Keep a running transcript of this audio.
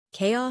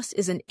Chaos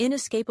is an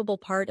inescapable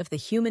part of the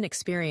human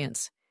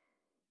experience.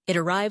 It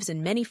arrives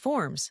in many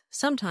forms,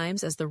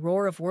 sometimes as the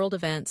roar of world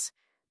events,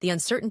 the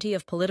uncertainty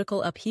of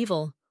political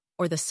upheaval,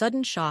 or the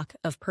sudden shock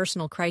of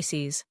personal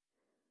crises.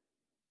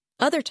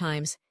 Other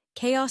times,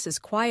 chaos is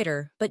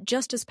quieter but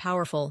just as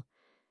powerful,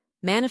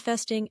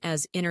 manifesting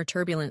as inner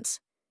turbulence,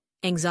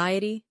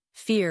 anxiety,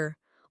 fear,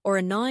 or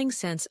a gnawing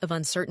sense of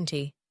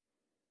uncertainty.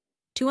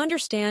 To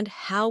understand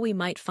how we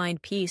might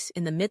find peace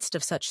in the midst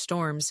of such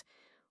storms,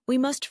 we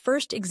must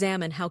first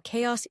examine how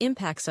chaos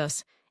impacts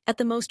us at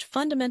the most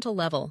fundamental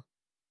level,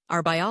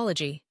 our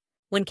biology.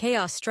 When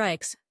chaos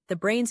strikes, the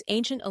brain's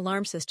ancient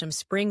alarm system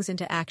springs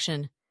into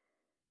action.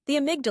 The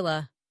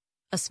amygdala,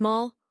 a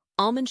small,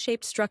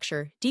 almond-shaped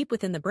structure deep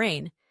within the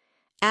brain,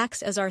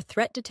 acts as our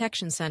threat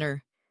detection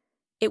center.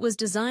 It was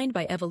designed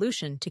by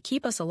evolution to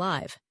keep us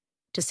alive,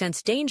 to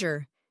sense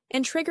danger,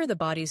 and trigger the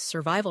body's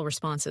survival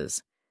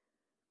responses.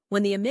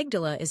 When the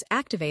amygdala is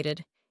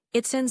activated,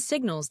 it sends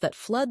signals that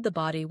flood the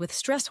body with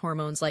stress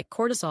hormones like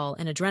cortisol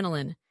and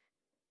adrenaline.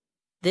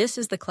 This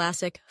is the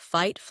classic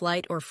fight,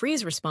 flight, or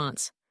freeze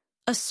response,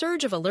 a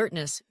surge of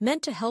alertness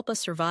meant to help us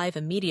survive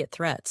immediate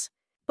threats.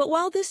 But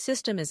while this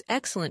system is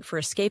excellent for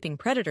escaping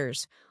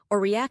predators or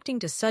reacting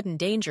to sudden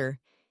danger,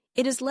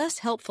 it is less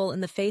helpful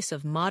in the face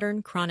of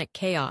modern chronic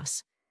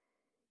chaos.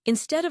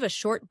 Instead of a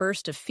short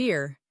burst of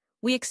fear,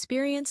 we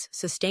experience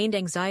sustained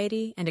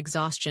anxiety and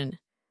exhaustion.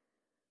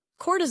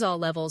 Cortisol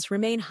levels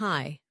remain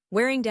high,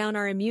 wearing down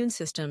our immune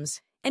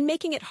systems and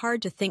making it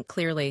hard to think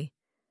clearly.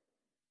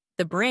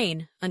 The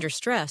brain, under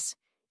stress,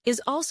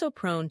 is also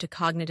prone to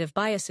cognitive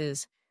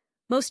biases,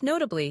 most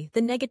notably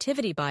the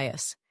negativity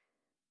bias.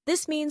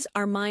 This means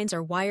our minds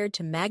are wired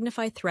to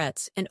magnify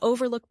threats and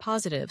overlook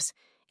positives,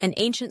 an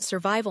ancient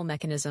survival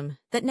mechanism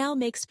that now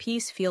makes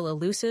peace feel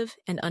elusive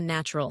and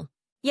unnatural.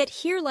 Yet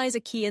here lies a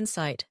key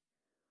insight.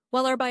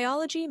 While our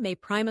biology may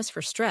prime us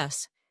for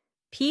stress,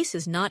 peace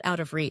is not out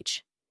of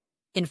reach.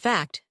 In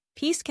fact,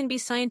 peace can be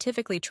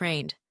scientifically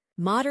trained.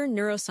 Modern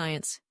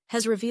neuroscience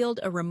has revealed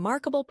a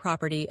remarkable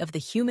property of the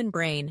human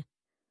brain: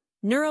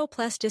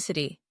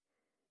 neuroplasticity.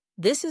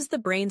 This is the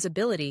brain's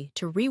ability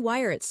to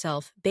rewire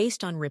itself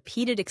based on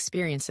repeated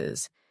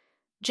experiences.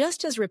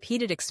 Just as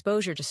repeated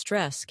exposure to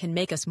stress can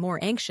make us more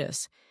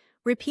anxious,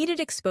 repeated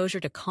exposure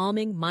to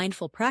calming,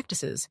 mindful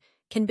practices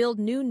can build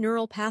new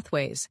neural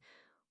pathways,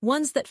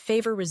 ones that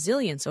favor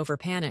resilience over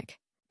panic.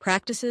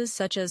 Practices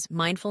such as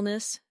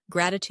mindfulness,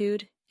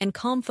 gratitude, and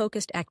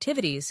calm-focused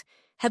activities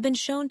have been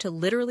shown to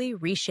literally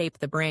reshape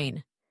the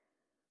brain.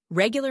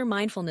 Regular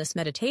mindfulness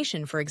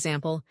meditation, for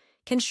example,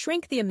 can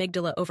shrink the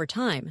amygdala over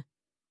time,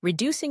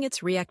 reducing its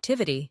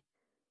reactivity.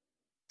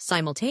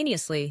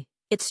 Simultaneously,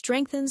 it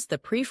strengthens the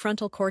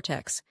prefrontal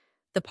cortex,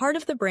 the part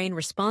of the brain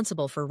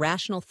responsible for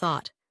rational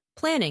thought,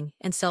 planning,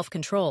 and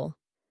self-control.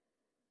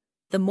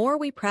 The more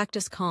we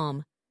practice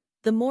calm,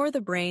 the more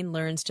the brain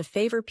learns to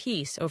favor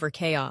peace over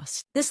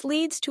chaos. This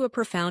leads to a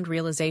profound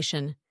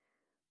realization.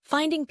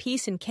 Finding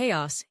peace in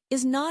chaos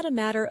is not a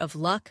matter of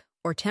luck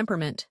or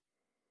temperament.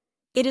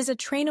 It is a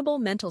trainable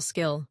mental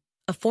skill,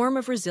 a form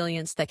of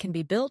resilience that can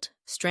be built,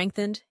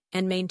 strengthened,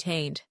 and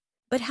maintained.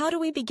 But how do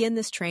we begin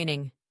this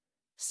training?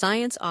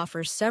 Science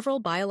offers several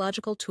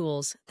biological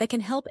tools that can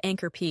help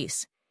anchor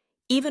peace,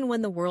 even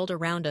when the world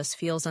around us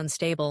feels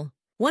unstable.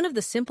 One of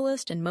the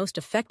simplest and most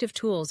effective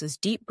tools is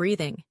deep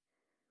breathing.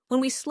 When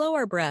we slow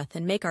our breath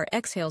and make our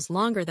exhales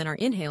longer than our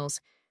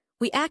inhales,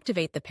 we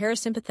activate the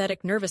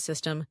parasympathetic nervous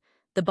system,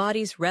 the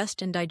body's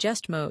rest and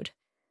digest mode.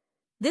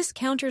 This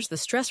counters the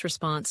stress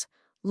response,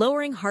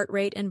 lowering heart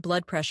rate and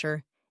blood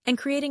pressure, and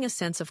creating a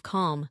sense of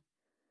calm.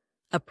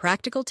 A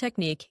practical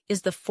technique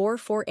is the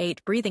 4-4-8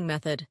 breathing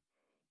method.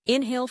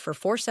 Inhale for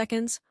 4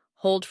 seconds,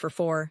 hold for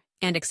 4,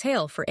 and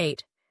exhale for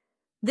 8.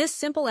 This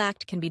simple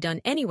act can be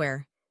done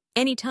anywhere,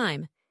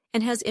 anytime,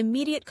 and has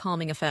immediate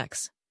calming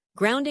effects.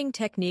 Grounding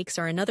techniques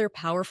are another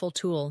powerful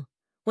tool.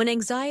 When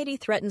anxiety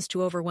threatens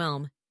to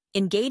overwhelm,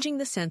 engaging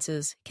the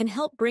senses can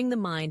help bring the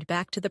mind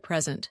back to the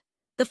present.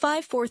 The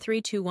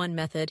 5-4-3-2-1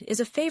 method is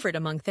a favorite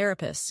among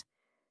therapists.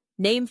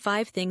 Name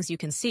 5 things you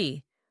can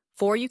see,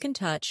 4 you can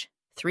touch,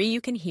 3 you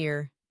can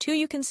hear, 2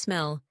 you can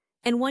smell,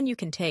 and 1 you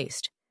can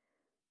taste.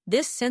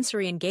 This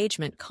sensory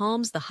engagement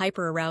calms the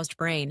hyper-aroused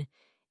brain,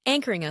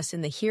 anchoring us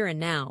in the here and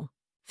now.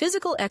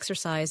 Physical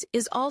exercise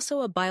is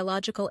also a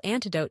biological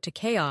antidote to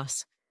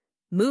chaos.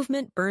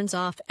 Movement burns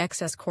off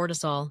excess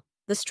cortisol,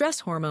 the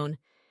stress hormone,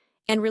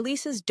 and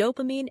releases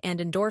dopamine and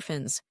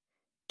endorphins,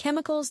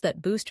 chemicals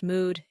that boost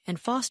mood and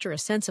foster a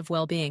sense of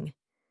well-being.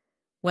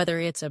 Whether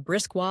it's a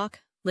brisk walk,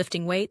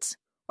 lifting weights,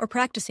 or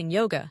practicing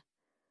yoga,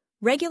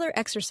 regular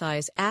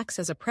exercise acts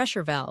as a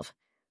pressure valve,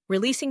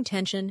 releasing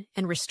tension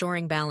and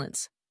restoring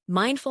balance.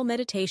 Mindful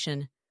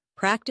meditation,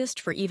 practiced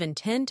for even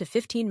 10 to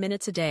 15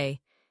 minutes a day,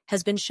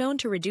 has been shown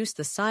to reduce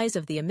the size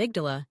of the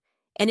amygdala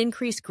and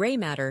increase gray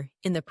matter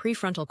in the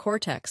prefrontal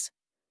cortex.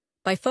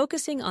 By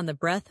focusing on the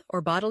breath or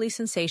bodily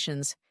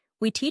sensations,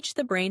 we teach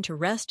the brain to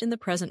rest in the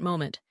present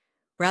moment,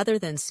 rather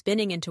than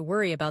spinning into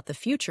worry about the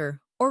future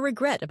or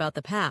regret about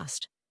the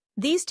past.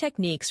 These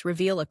techniques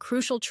reveal a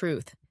crucial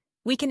truth.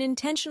 we can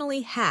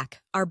intentionally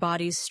hack our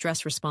body's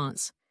stress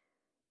response.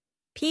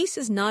 Peace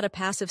is not a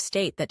passive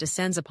state that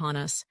descends upon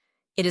us.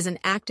 It is an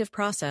active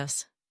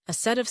process, a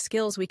set of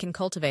skills we can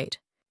cultivate.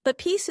 But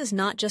peace is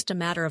not just a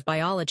matter of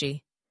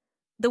biology.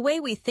 The way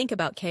we think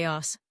about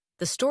chaos,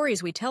 the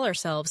stories we tell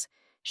ourselves,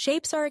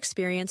 shapes our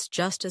experience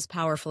just as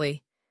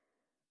powerfully.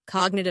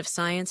 Cognitive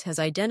science has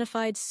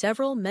identified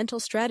several mental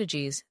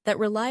strategies that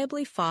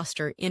reliably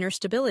foster inner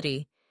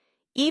stability,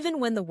 even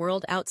when the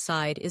world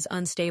outside is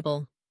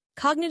unstable.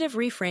 Cognitive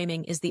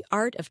reframing is the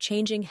art of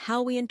changing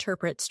how we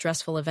interpret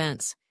stressful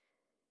events.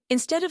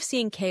 Instead of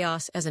seeing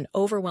chaos as an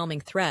overwhelming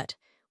threat,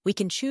 we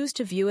can choose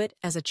to view it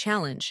as a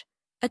challenge,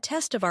 a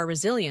test of our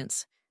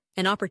resilience,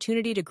 an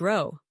opportunity to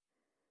grow.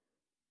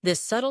 This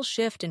subtle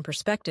shift in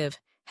perspective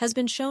has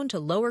been shown to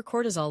lower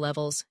cortisol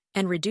levels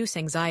and reduce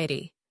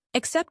anxiety.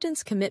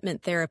 Acceptance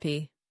commitment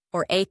therapy,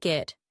 or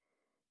ACIT,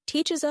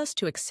 teaches us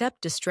to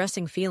accept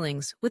distressing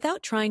feelings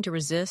without trying to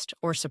resist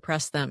or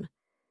suppress them.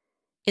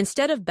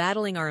 Instead of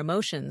battling our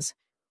emotions,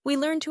 we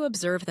learn to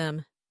observe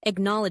them,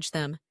 acknowledge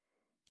them,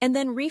 and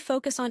then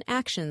refocus on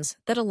actions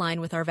that align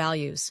with our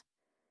values.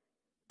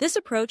 This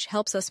approach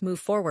helps us move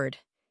forward,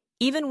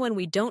 even when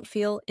we don't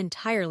feel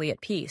entirely at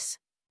peace.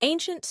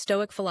 Ancient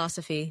Stoic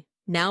philosophy,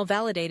 now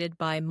validated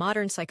by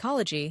modern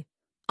psychology,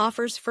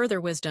 offers further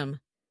wisdom.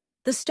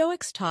 The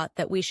Stoics taught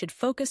that we should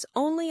focus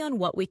only on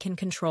what we can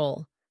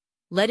control,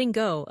 letting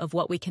go of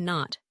what we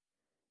cannot.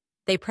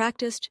 They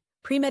practiced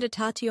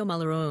premeditatio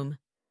malorum,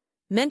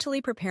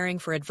 mentally preparing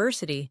for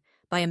adversity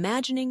by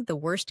imagining the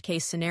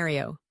worst-case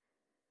scenario.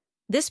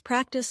 This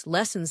practice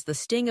lessens the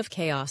sting of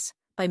chaos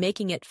by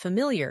making it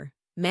familiar,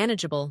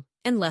 manageable,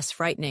 and less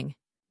frightening.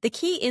 The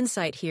key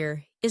insight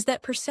here is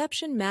that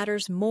perception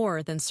matters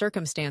more than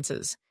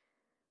circumstances.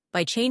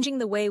 By changing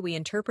the way we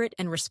interpret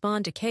and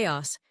respond to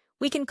chaos,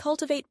 we can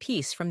cultivate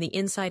peace from the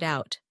inside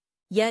out.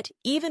 Yet,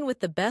 even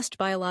with the best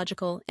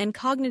biological and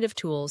cognitive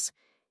tools,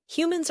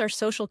 humans are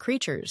social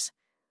creatures.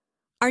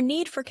 Our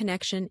need for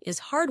connection is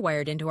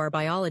hardwired into our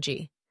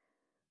biology.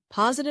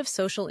 Positive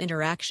social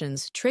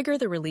interactions trigger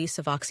the release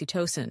of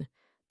oxytocin,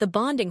 the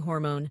bonding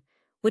hormone,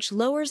 which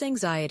lowers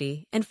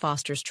anxiety and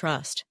fosters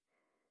trust.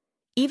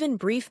 Even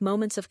brief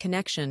moments of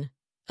connection,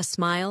 a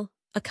smile,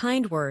 a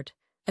kind word,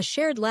 a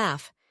shared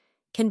laugh,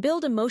 can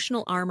build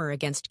emotional armor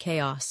against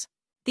chaos.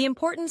 The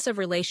importance of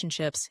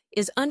relationships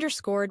is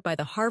underscored by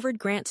the Harvard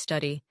Grant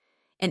Study,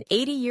 an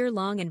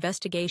 80-year-long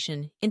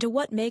investigation into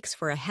what makes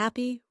for a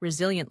happy,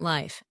 resilient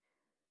life.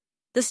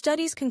 The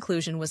study's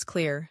conclusion was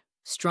clear.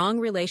 Strong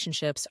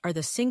relationships are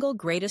the single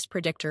greatest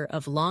predictor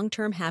of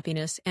long-term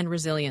happiness and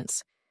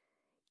resilience.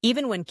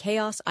 Even when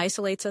chaos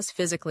isolates us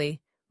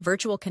physically,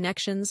 virtual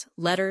connections,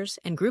 letters,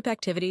 and group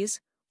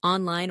activities,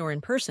 online or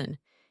in person,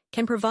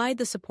 can provide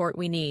the support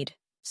we need.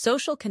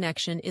 Social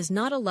connection is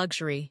not a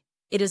luxury,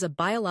 it is a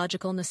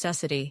biological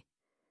necessity.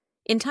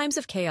 In times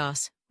of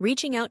chaos,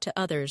 reaching out to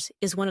others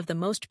is one of the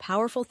most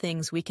powerful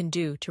things we can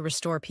do to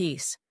restore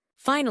peace.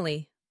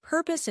 Finally,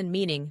 purpose and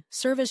meaning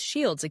serve as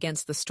shields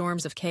against the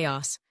storms of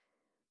chaos.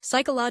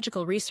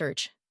 Psychological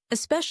research,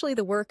 especially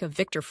the work of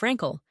Viktor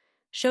Frankl,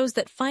 shows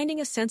that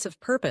finding a sense of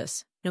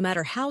purpose, no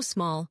matter how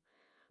small,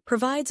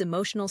 provides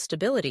emotional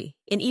stability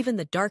in even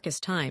the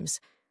darkest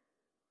times.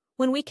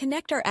 When we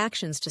connect our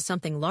actions to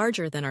something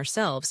larger than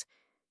ourselves,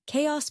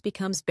 chaos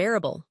becomes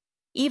bearable,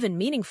 even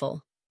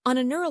meaningful. On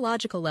a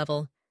neurological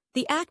level,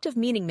 the act of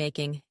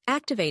meaning-making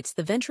activates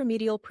the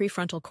ventromedial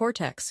prefrontal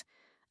cortex,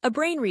 a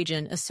brain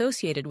region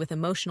associated with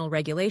emotional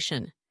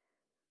regulation.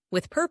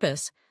 With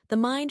purpose, the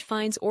mind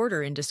finds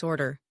order in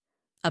disorder,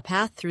 a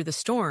path through the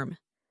storm.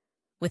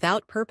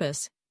 Without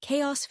purpose,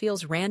 chaos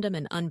feels random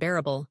and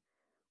unbearable.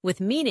 With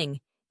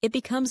meaning, it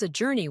becomes a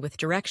journey with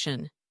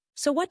direction.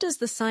 So what does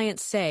the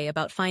science say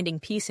about finding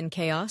peace in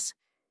chaos?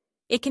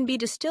 It can be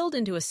distilled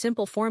into a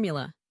simple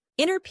formula.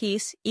 Inner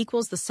peace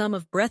equals the sum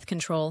of breath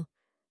control,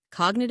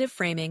 cognitive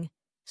framing,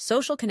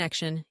 social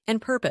connection,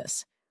 and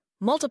purpose,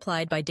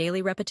 multiplied by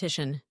daily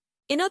repetition.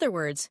 In other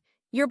words,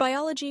 your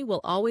biology will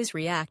always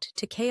react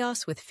to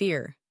chaos with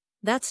fear.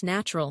 That's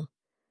natural.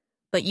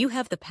 But you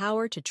have the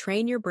power to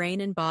train your brain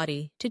and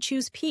body to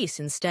choose peace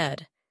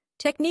instead.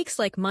 Techniques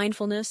like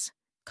mindfulness,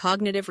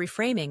 cognitive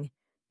reframing,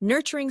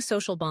 nurturing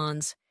social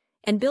bonds,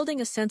 and building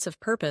a sense of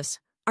purpose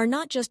are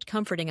not just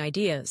comforting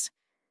ideas.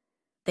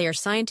 They are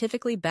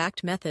scientifically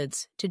backed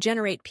methods to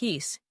generate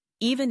peace,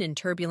 even in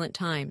turbulent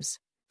times.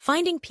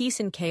 Finding peace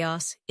in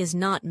chaos is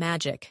not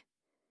magic.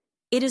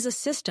 It is a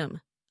system,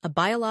 a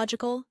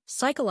biological,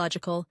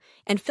 psychological,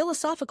 and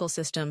philosophical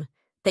system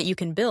that you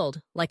can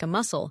build, like a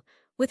muscle,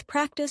 with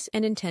practice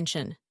and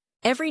intention.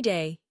 Every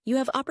day, you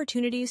have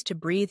opportunities to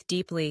breathe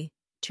deeply,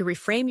 to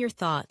reframe your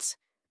thoughts,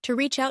 to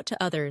reach out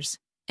to others,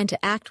 and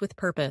to act with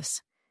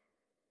purpose.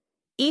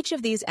 Each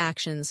of these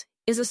actions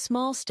is a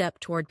small step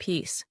toward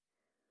peace,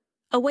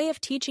 a way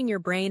of teaching your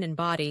brain and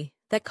body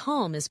that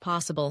calm is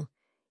possible,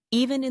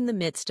 even in the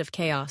midst of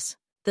chaos.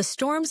 The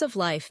storms of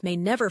life may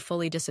never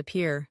fully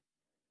disappear.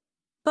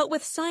 But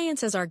with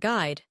science as our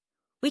guide,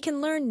 we can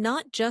learn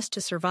not just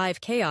to survive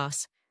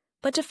chaos,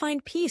 but to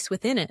find peace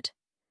within it.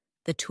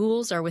 The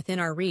tools are within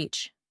our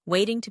reach,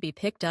 waiting to be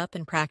picked up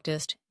and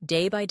practiced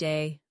day by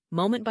day,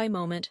 moment by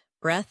moment,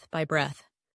 breath by breath.